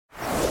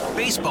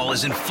Baseball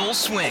is in full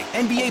swing.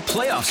 NBA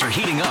playoffs are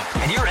heating up,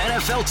 and your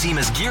NFL team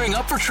is gearing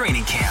up for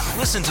training camp.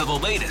 Listen to the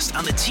latest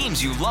on the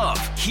teams you love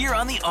here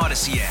on the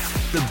Odyssey app.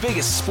 The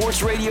biggest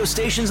sports radio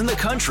stations in the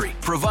country,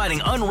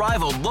 providing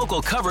unrivaled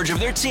local coverage of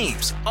their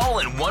teams, all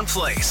in one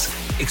place.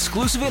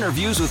 Exclusive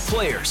interviews with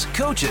players,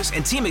 coaches,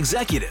 and team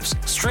executives,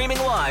 streaming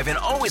live and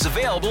always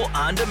available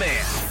on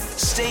demand.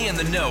 Stay in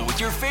the know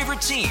with your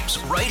favorite teams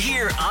right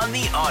here on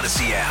the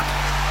Odyssey app.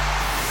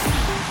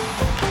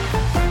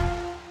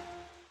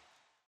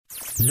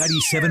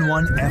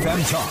 97.1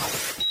 FM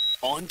Talk.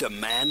 On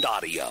demand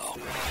audio.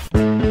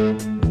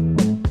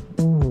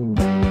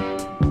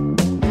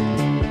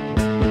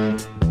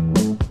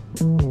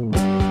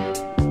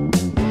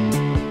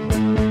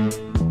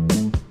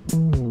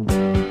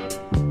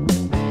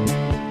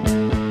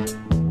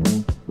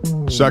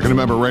 Second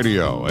Amendment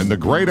Radio and the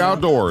great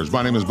outdoors.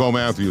 My name is Bo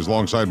Matthews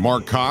alongside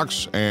Marc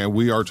Cox, and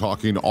we are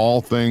talking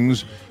all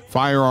things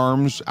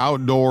firearms,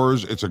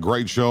 outdoors. It's a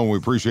great show, and we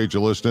appreciate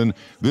you listening.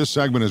 This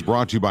segment is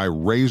brought to you by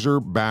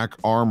Razorback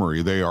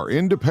Armory. They are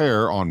in Des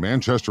Peres on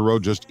Manchester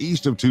Road, just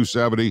east of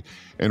 270.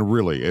 And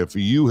really, if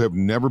you have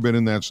never been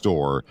in that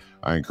store,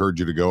 I encourage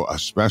you to go,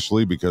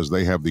 especially because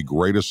they have the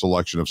greatest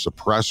selection of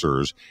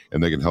suppressors,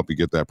 and they can help you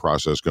get that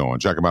process going.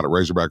 Check them out at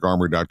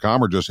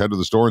RazorbackArmory.com, or just head to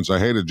the store and say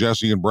hey to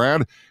Jesse and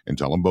Brad, and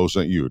tell them Bo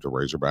sent you to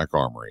Razorback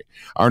Armory.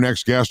 Our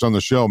next guest on the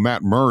show,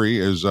 Matt Murray,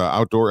 is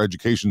Outdoor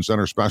Education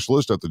Center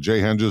Specialist at the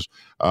Henges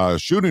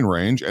Shooting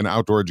Range and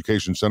Outdoor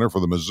Education Center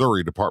for the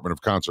Missouri Dept of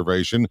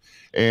Conservation.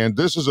 And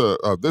this is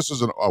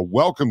a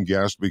welcome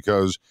guest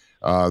because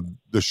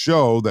the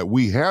show that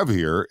we have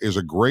here is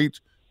a great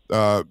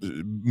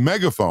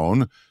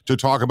megaphone to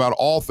talk about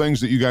all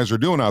things that you guys are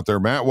doing out there.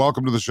 Matt,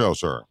 welcome to the show,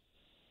 sir.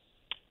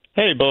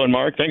 Hey, Bo and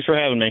Mark. Thanks for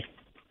having me.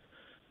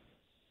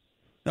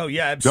 Oh,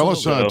 yeah,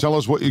 absolutely. Tell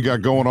us what you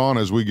got going on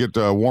as we get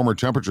warmer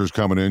temperatures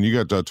coming in.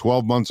 You got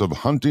 12 months of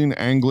hunting,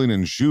 angling,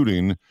 and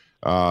shooting.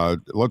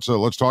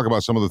 Let's talk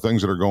about some of the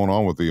things that are going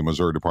on with the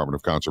Missouri Department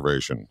of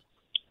Conservation.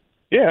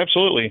 Yeah,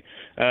 absolutely.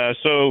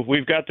 So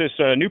we've got this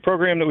new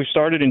program that we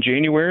started in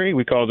January.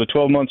 We call it the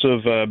 12 months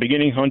of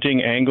beginning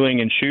hunting, angling,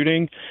 and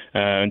shooting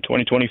in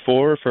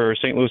 2024 for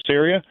St. Louis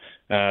area.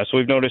 So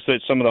we've noticed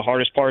that some of the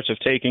hardest parts of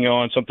taking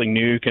on something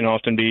new can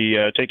often be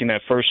taking that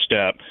first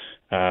step.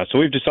 So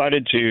we've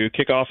decided to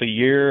kick off a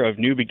year of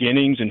new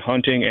beginnings in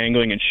hunting,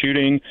 angling, and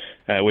shooting,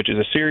 which is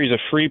a series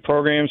of free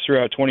programs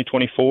throughout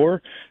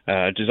 2024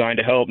 designed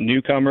to help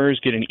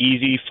newcomers get an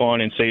easy, fun,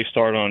 and safe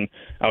start on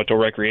outdoor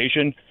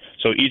recreation.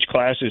 So each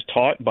class is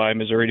taught by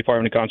Missouri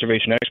Department of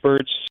Conservation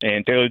experts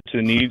and tailored to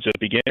the needs of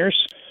beginners.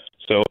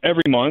 So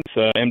every month,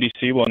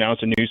 MDC will announce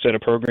a new set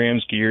of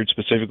programs geared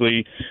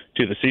specifically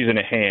to the season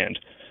at hand.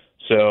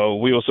 So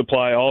we will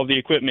supply all of the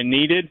equipment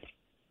needed,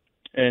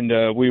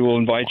 and we will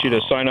invite you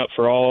to sign up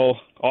for all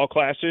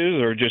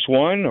classes or just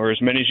one or as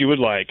many as you would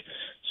like.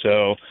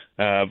 So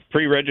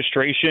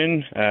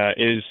pre-registration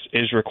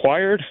is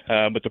required,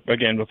 but the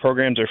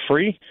programs are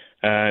free.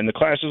 And the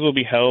classes will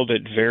be held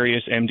at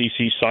various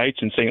MDC sites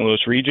in St.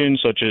 Louis region,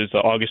 such as the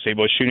August A.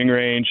 Bush Shooting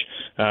Range,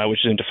 which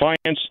is in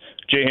Defiance,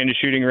 Henges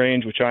Shooting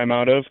Range, which I'm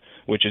out of,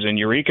 which is in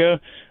Eureka.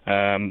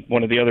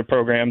 One of the other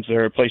programs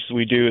or places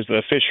we do is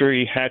the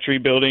Fishery Hatchery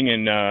Building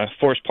in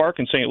Forest Park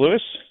in St.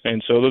 Louis.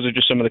 And so those are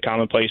just some of the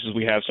common places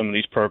we have some of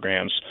these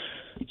programs.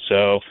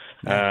 So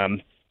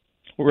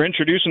we're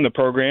introducing the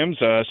programs.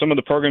 Some of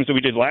the programs that we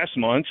did last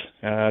month,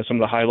 some of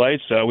the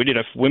highlights, we did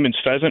a women's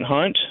pheasant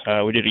hunt.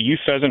 We did a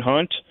youth pheasant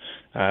hunt.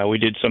 We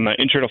did some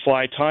intro to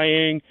fly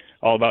tying,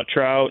 all about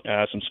trout,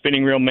 some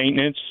spinning reel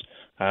maintenance,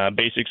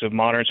 basics of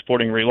modern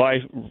sporting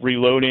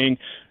reloading,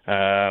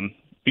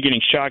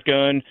 beginning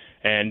shotgun,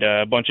 and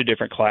a bunch of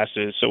different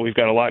classes. So we've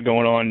got a lot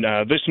going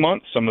on this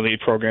month, some of the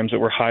programs that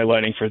we're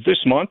highlighting for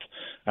this month.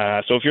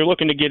 So if you're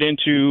looking to get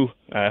into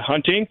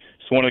hunting,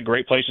 so one of the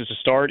great places to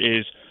start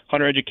is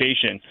hunter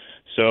education.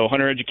 So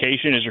hunter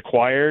education is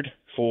required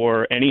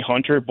for any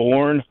hunter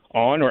born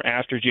on or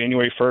after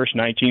January 1st,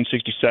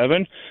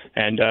 1967.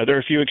 And there are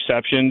a few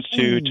exceptions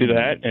to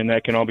that, and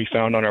that can all be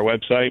found on our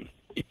website.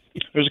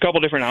 There's a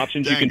couple different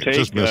options you can take.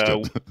 Just missed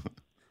it.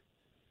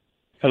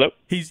 Hello?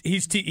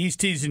 He's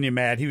teasing you,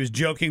 Matt. He was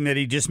joking that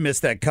he just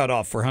missed that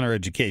cutoff for hunter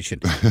education,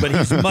 but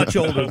he's much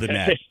older than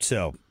that.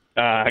 So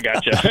I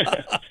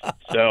gotcha.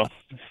 So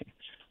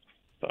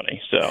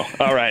funny. So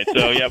all right.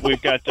 So yeah,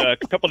 we've got a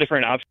couple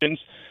different options.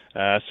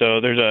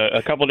 So there's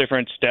a couple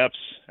different steps.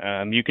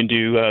 You can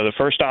do the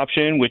first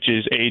option, which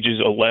is ages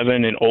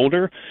 11 and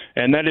older,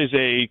 and that is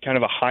a kind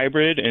of a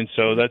hybrid. And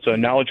so that's a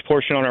knowledge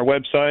portion on our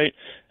website,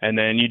 and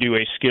then you do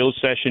a skills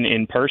session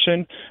in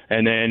person.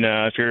 And then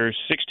if you're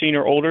 16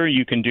 or older,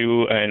 you can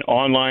do an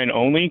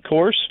online-only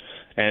course.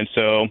 And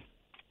so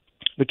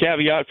the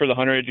caveat for the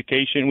hunter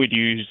education, we'd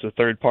use the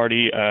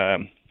third-party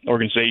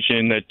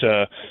organization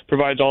that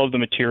provides all of the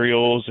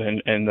materials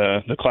and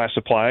the class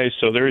supplies.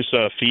 So there is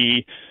a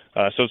fee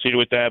associated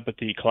with that, but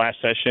the class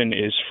session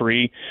is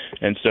free,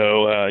 and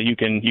so you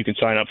can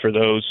sign up for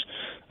those.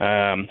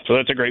 So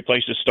that's a great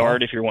place to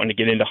start if you're wanting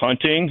to get into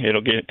hunting.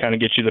 It'll get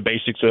you the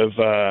basics of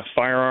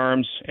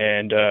firearms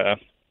and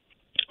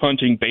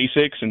hunting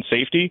basics and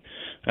safety.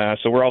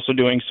 So we're also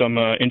doing some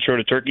intro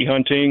to turkey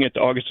hunting at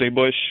the August A.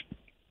 Bush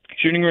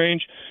shooting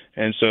range.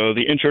 And so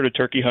the intro to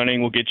turkey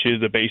hunting will get you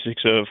the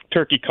basics of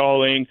turkey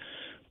calling,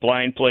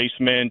 blind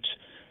placement,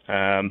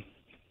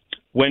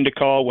 when to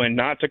call, when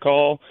not to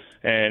call,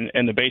 and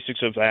the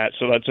basics of that.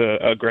 So that's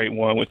a great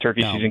one with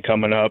turkey season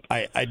coming up.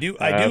 I do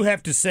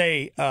have to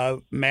say,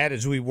 Matt,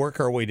 as we work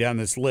our way down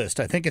this list,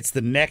 I think it's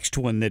the next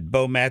one that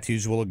Bo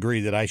Matthews will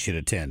agree that I should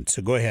attend.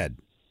 So go ahead.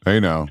 Hey,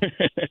 now.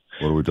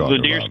 What are we talking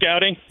about? The deer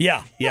scouting?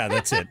 Yeah,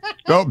 that's it.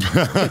 Oh,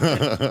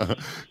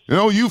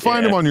 you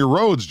find them on your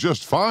roads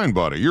just fine,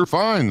 buddy. You're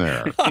fine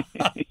there.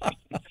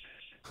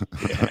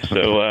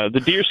 So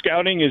the deer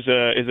scouting is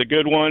a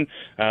good one.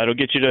 It'll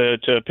get you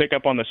to pick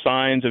up on the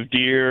signs of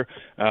deer,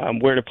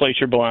 where to place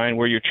your blind,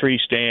 where your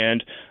trees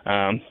stand.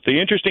 The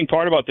interesting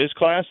part about this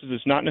class is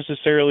it's not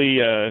necessarily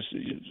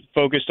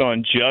focused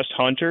on just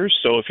hunters.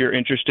 So if you're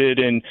interested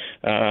in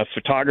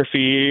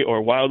photography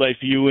or wildlife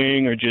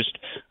viewing or just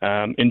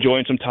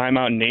enjoying some time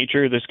out in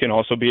nature, this can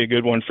also be a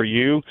good one for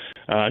you,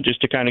 just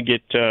to kind of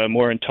get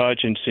more in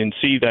touch and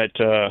see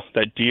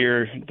the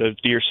deer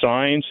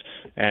signs,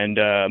 and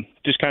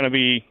just kind of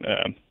be,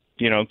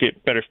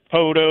 get better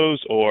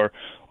photos or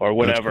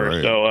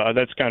whatever. So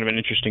that's kind of an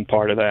interesting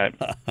part of that.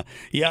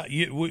 Yeah,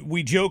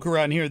 we joke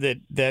around here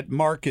that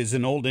Mark is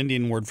an old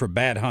Indian word for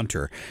bad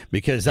hunter,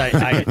 because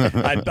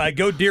I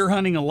go deer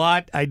hunting a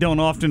lot. I don't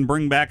often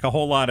bring back a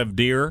whole lot of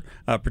deer,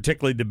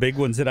 particularly the big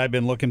ones that I've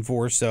been looking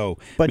for.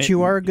 But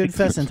you are a good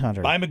pheasant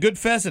hunter. I'm a good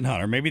pheasant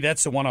hunter. Maybe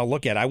that's the one I'll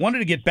look at. I wanted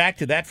to get back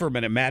to that for a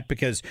minute, Matt,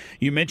 because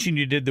you mentioned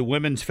you did the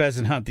women's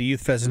pheasant hunt, the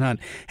youth pheasant hunt.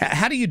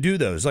 How do you do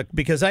those?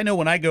 Because I know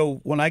when I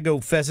go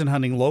pheasant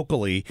hunting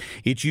locally,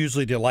 it's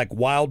usually to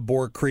Wild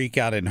Boar Creek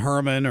out in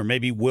Herman, or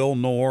maybe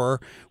Wilnor,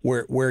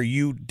 where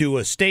you do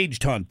a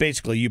staged hunt.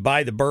 Basically, you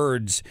buy the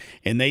birds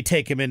and they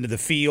take them into the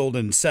field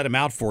and set them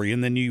out for you,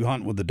 and then you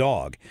hunt with the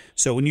dog.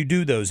 So when you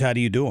do those, how do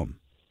you do them?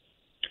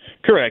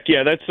 Correct.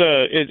 Yeah, that's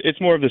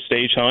it's more of the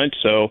stage hunt.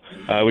 So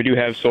we do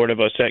have sort of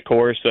a set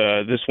course.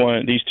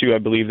 These two, I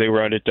believe, they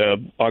were out at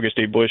August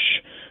A. Bush,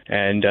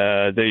 and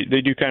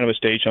they do kind of a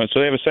stage hunt. So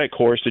they have a set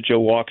course that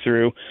you'll walk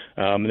through.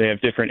 They have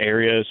different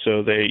areas,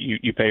 so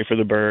you pay for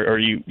the bird,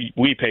 or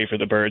we pay for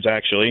the birds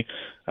actually,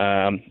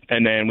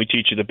 and then we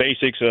teach you the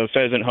basics of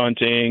pheasant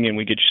hunting, and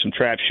we get you some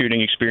trap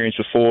shooting experience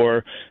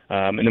before,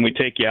 and then we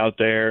take you out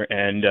there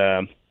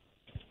and.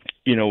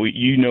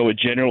 A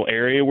general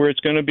area where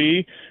it's going to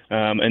be,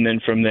 and then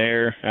from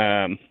there,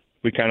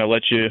 we kind of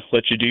let you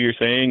do your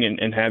thing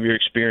and have your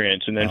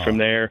experience, and then from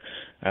there,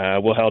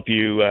 we'll help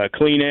you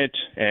clean it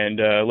and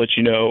let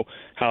you know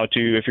how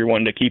to, if you're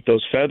wanting to keep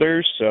those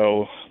feathers,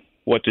 so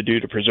what to do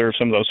to preserve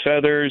some of those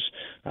feathers,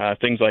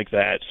 things like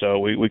that. So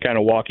we kind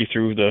of walk you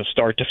through the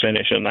start to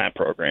finish in that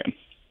program.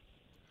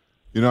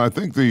 I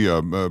think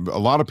a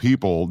lot of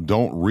people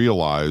don't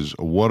realize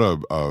what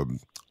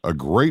a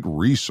great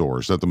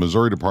resource that the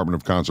Missouri Department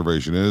of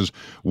Conservation is,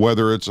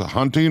 whether it's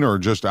hunting or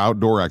just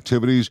outdoor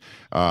activities.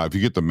 If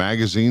you get the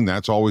magazine,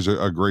 that's always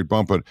a great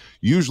bump. But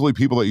usually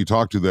people that you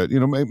talk to that,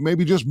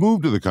 maybe just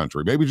moved to the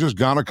country, maybe just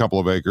got a couple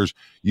of acres,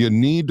 you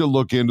need to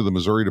look into the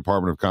Missouri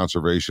Department of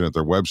Conservation at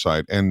their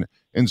website and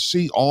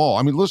see all.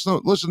 I mean,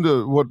 listen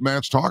to what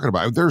Matt's talking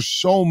about. There's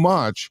so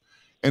much,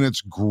 and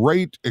it's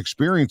great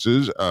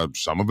experiences,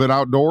 some of it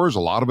outdoors, a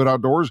lot of it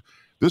outdoors.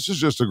 This is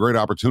just a great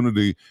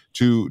opportunity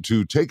to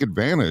take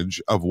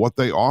advantage of what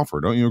they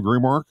offer. Don't you agree,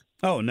 Mark?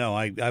 Oh, no,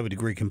 I would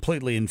agree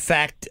completely. In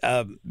fact,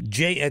 at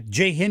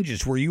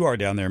Henges, where you are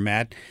down there,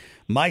 Matt,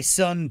 my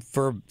son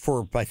for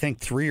I think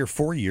 3 or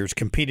 4 years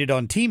competed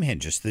on Team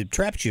Henges, the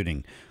trap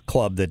shooting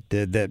club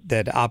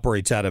that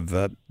operates out of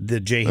the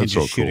J.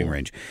 Henges shooting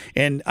range.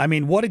 And I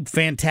mean, what a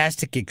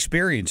fantastic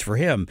experience for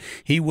him.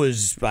 He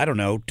was, I don't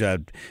know,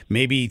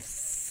 maybe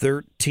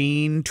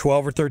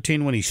 12 or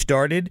 13 when he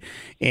started,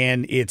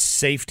 and it's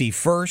safety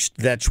first.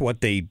 That's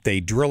what they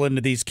drill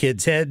into these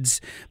kids'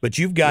 heads. But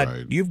you've got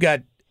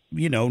 9,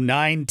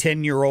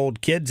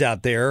 10-year-old kids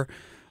out there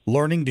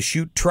learning to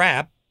shoot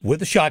trap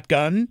with a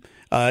shotgun.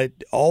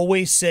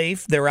 Always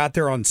safe. They're out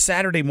there on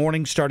Saturday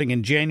morning starting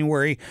in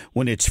January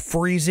when it's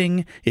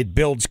freezing. It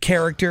builds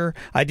character.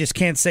 I just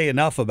can't say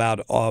enough about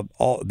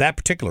all that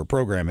particular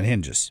program at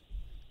Henges.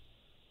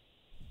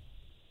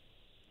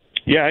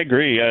 Yeah, I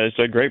agree. It's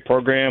a great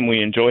program.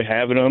 We enjoy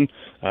having them.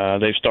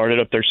 They've started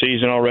up their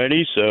season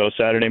already, so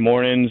Saturday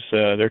mornings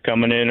they're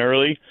coming in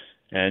early,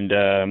 and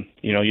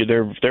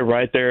they're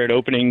right there at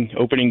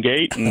opening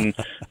gate and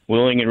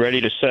willing and ready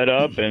to set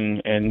up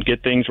and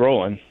get things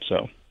rolling.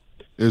 So,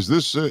 is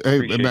this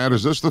Matt?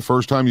 Is this the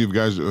first time you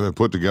guys have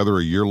put together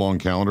a year-long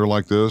calendar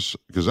like this?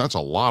 Because that's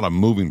a lot of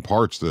moving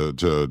parts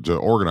to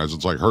organize.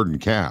 It's like herding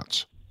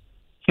cats.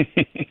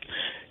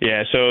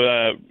 Yeah.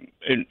 So.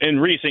 In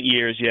recent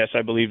years, yes,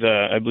 I believe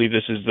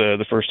this is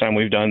the first time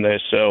we've done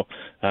this. So,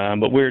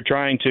 but we're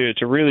trying to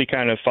really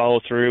kind of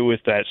follow through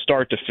with that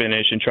start to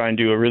finish and try and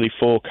do a really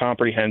full,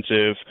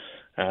 comprehensive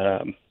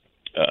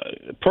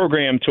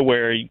program to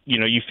where,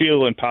 you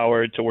feel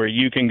empowered to where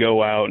you can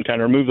go out and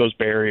kind of remove those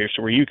barriers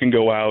to where you can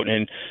go out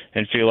and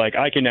feel like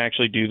I can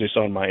actually do this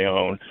on my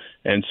own.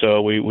 And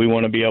so we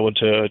want to be able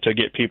to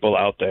get people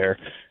out there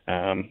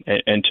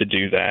and to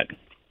do that.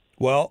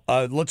 Well,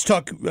 let's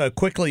talk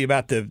quickly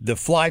about the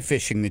fly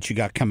fishing that you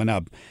got coming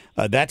up.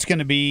 That's going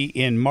to be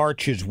in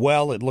March as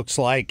well. It looks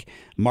like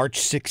March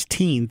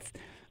 16th.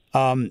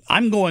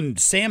 I'm going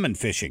salmon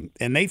fishing,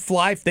 and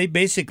they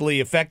basically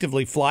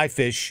effectively fly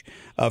fish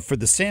for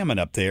the salmon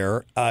up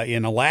there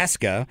in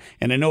Alaska.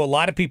 And I know a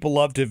lot of people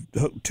love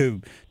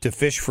to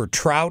fish for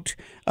trout.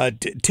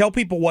 Tell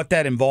people what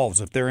that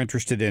involves if they're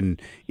interested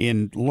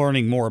in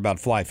learning more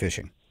about fly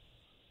fishing.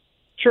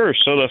 Sure.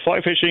 So the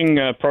fly fishing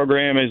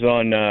program is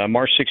on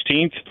March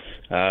 16th.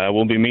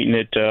 We'll be meeting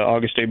at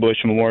Augusta Bush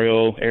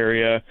Memorial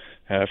area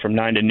from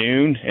 9 to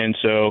noon. And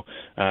so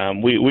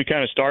we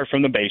kind of start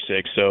from the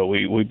basics. So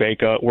we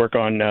work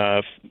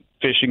on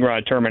fishing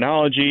rod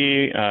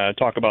terminology,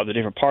 talk about the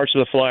different parts of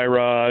the fly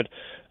rod,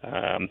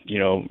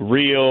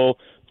 reel,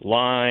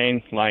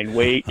 line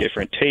weight,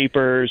 different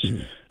tapers.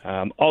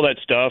 All that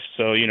stuff.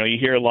 So, you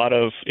hear a lot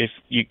of, if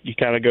you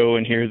kind of go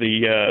and hear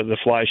the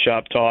fly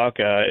shop talk,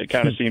 it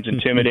kind of seems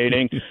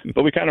intimidating,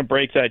 but we kind of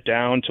break that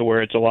down to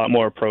where it's a lot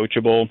more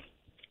approachable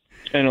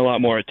and a lot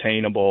more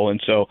attainable.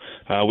 And so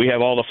we have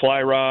all the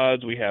fly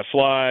rods, we have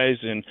flies,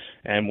 and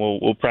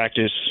we'll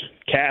practice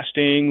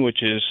casting,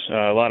 which is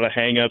a lot of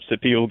hang-ups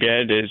that people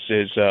get is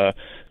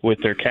with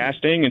their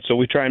casting. And so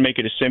we try and make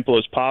it as simple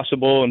as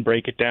possible and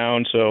break it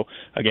down. So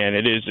again,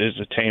 it is as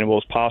attainable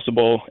as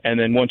possible. And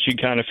then once you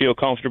kind of feel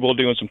comfortable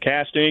doing some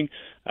casting,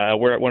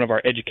 we're at one of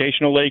our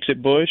educational lakes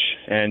at Bush,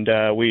 and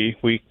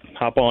we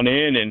hop on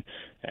in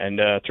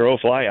and throw a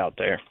fly out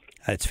there.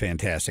 That's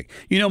fantastic.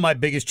 My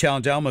biggest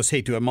challenge, I'm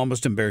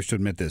almost embarrassed to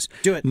admit this.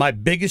 Do it. My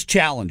biggest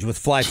challenge with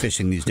fly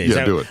fishing these days.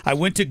 Do it. I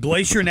went to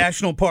Glacier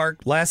National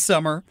Park last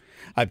summer.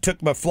 I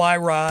took my fly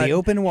rod. The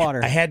open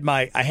water. I had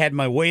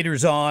my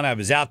waders on. I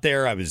was out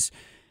there. I was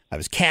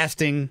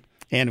casting,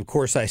 and of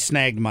course I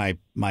snagged my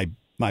Ran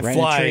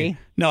fly. a tree?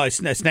 No, I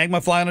snagged my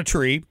fly on a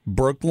tree,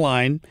 broke the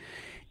line,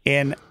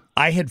 and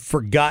I had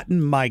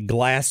forgotten my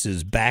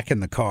glasses back in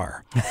the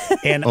car,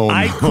 and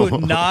I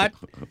could not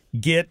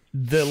get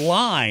the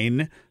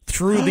line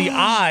through the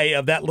eye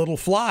of that little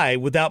fly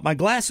without my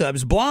glasses. I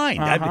was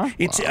blind.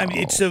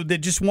 It's so that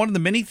just one of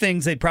the many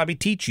things they'd probably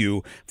teach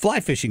you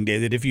fly fishing day,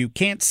 that if you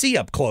can't see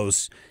up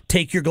close,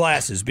 take your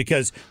glasses,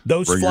 because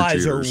those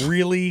flies are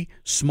really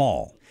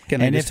small.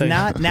 And if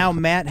not, now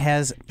Matt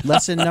has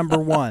lesson number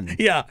 1.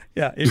 Yeah.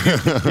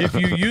 If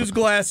you use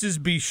glasses,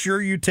 be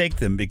sure you take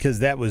them, because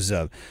that was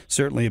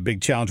certainly a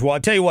big challenge. Well,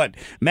 I'll tell you what,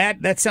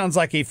 Matt, that sounds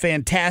like a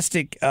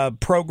fantastic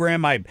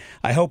program. I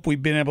hope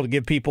we've been able to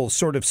give people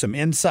sort of some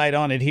insight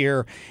on it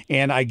here.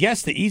 And I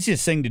guess the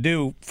easiest thing to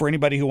do for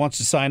anybody who wants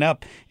to sign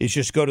up is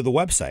just go to the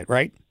website,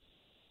 right?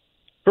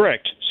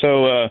 Correct.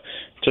 So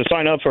to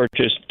sign up for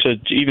just to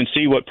even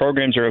see what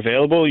programs are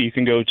available, you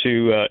can go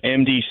to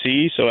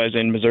MDC, so as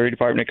in Missouri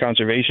Department of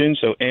Conservation,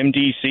 so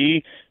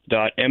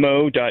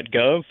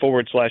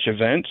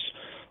mdc.mo.gov/events.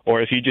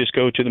 Or if you just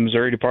go to the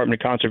Missouri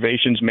Department of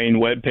Conservation's main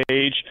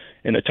webpage,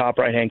 in the top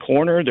right-hand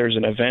corner, there's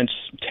an events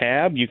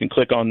tab. You can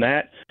click on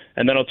that,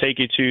 and that'll take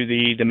you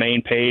to the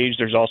main page.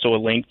 There's also a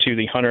link to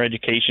the hunter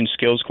education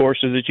skills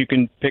courses that you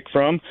can pick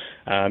from.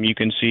 You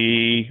can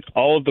see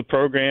all of the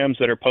programs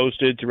that are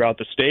posted throughout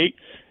the state,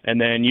 and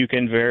then you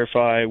can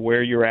verify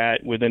where you're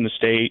at within the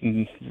state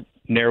and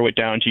narrow it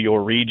down to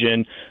your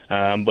region.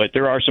 But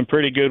there are some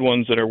pretty good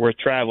ones that are worth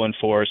traveling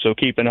for, so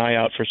keep an eye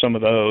out for some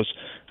of those,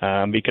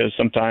 because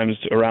sometimes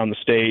around the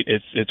state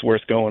it's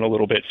worth going a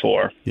little bit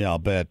for. Yeah, I'll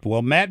bet.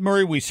 Well, Matt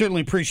Murray, we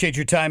certainly appreciate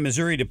your time.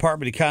 Missouri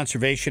Department of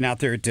Conservation out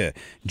there at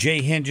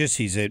Jay Henges.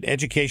 He's an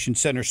education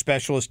center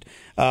specialist.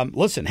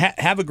 Listen,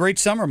 have a great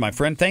summer, my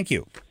friend. Thank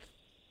you.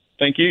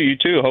 Thank you. You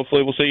too.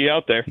 Hopefully we'll see you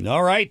out there.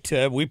 All right.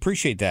 We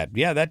appreciate that.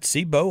 Yeah, that's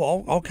Bo,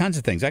 all kinds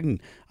of things. I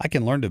can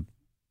learn to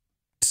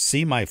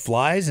see my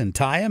flies and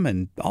tie them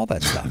and all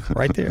that stuff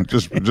right there.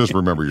 just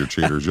remember your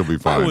cheaters. You'll be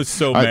fine. I was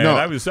so mad.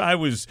 I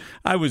was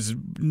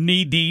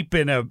knee deep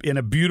in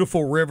a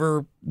beautiful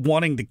river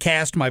wanting to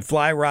cast my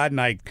fly rod, and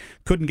I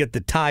couldn't get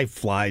the tie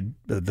fly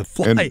tied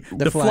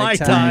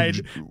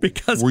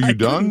because I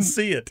couldn't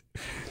see it.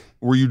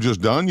 Were you just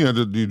done?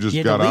 You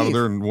just got out of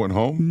there and went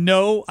home?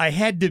 No, I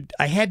had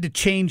to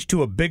change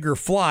to a bigger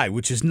fly,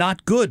 which is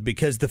not good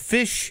because the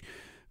fish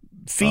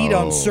feed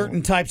on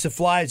certain types of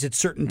flies at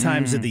certain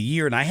times of the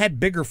year, and I had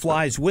bigger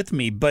flies with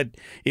me, but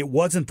it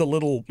wasn't the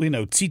little,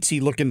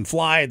 tsetse looking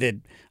fly that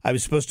I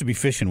was supposed to be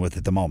fishing with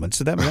at the moment.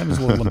 So that was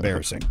a little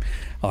embarrassing,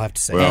 I'll have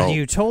to say. And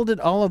you told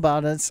it all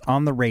about us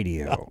on the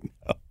radio.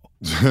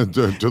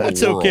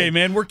 That's okay,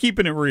 man. We're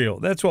keeping it real.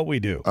 That's what we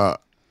do.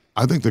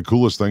 I think the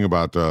coolest thing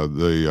about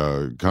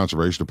the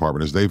conservation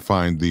department is they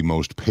find the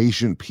most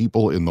patient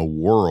people in the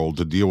world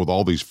to deal with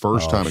all these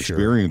first-time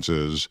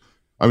experiences.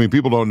 I mean,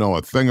 people don't know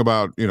a thing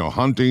about,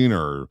 hunting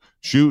or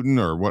shooting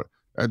or what.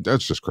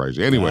 That's just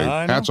crazy. Anyway,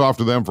 I know. hats off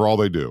to them for all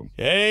they do.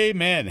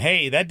 Amen.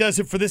 Hey, that does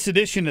it for this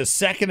edition of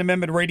Second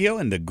Amendment Radio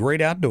and the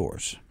Great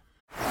Outdoors.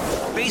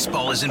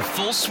 Baseball is in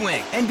full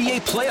swing.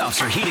 NBA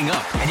playoffs are heating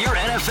up, and your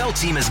NFL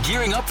team is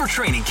gearing up for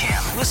training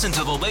camp. Listen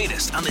to the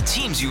latest on the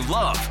teams you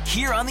love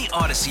here on the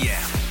Odyssey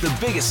app. The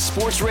biggest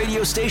sports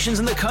radio stations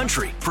in the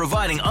country,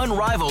 providing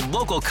unrivaled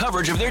local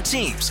coverage of their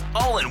teams,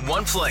 all in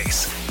one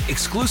place.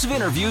 Exclusive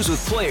interviews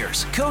with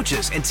players,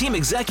 coaches, and team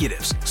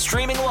executives,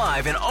 streaming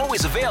live and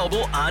always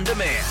available on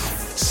demand.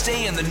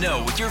 Stay in the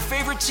know with your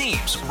favorite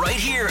teams right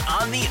here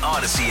on the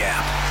Odyssey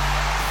app.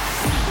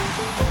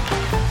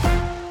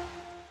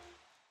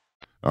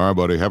 All right,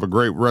 buddy. Have a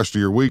great rest of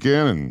your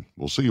weekend, and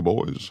we'll see you,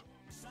 boys.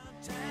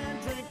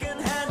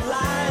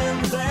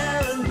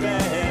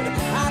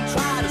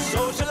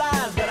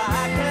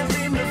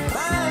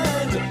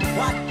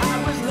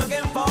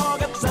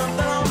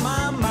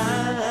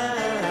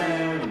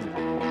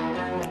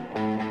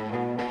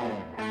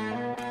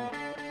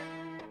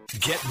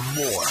 Get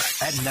more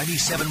at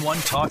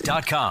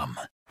 971talk.com.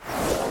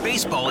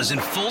 Baseball is in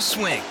full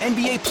swing.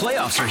 NBA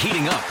playoffs are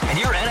heating up, and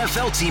your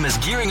NFL team is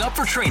gearing up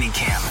for training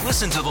camp.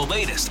 Listen to the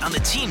latest on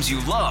the teams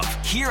you love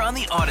here on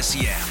the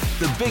Odyssey app.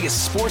 The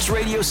biggest sports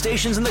radio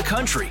stations in the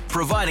country,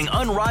 providing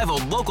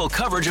unrivaled local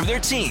coverage of their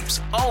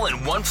teams, all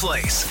in one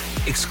place.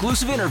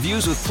 Exclusive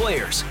interviews with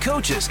players,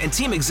 coaches, and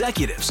team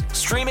executives,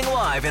 streaming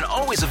live and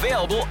always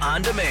available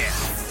on demand.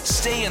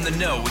 Stay in the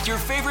know with your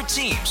favorite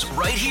teams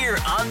right here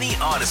on the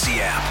Odyssey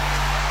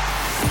app.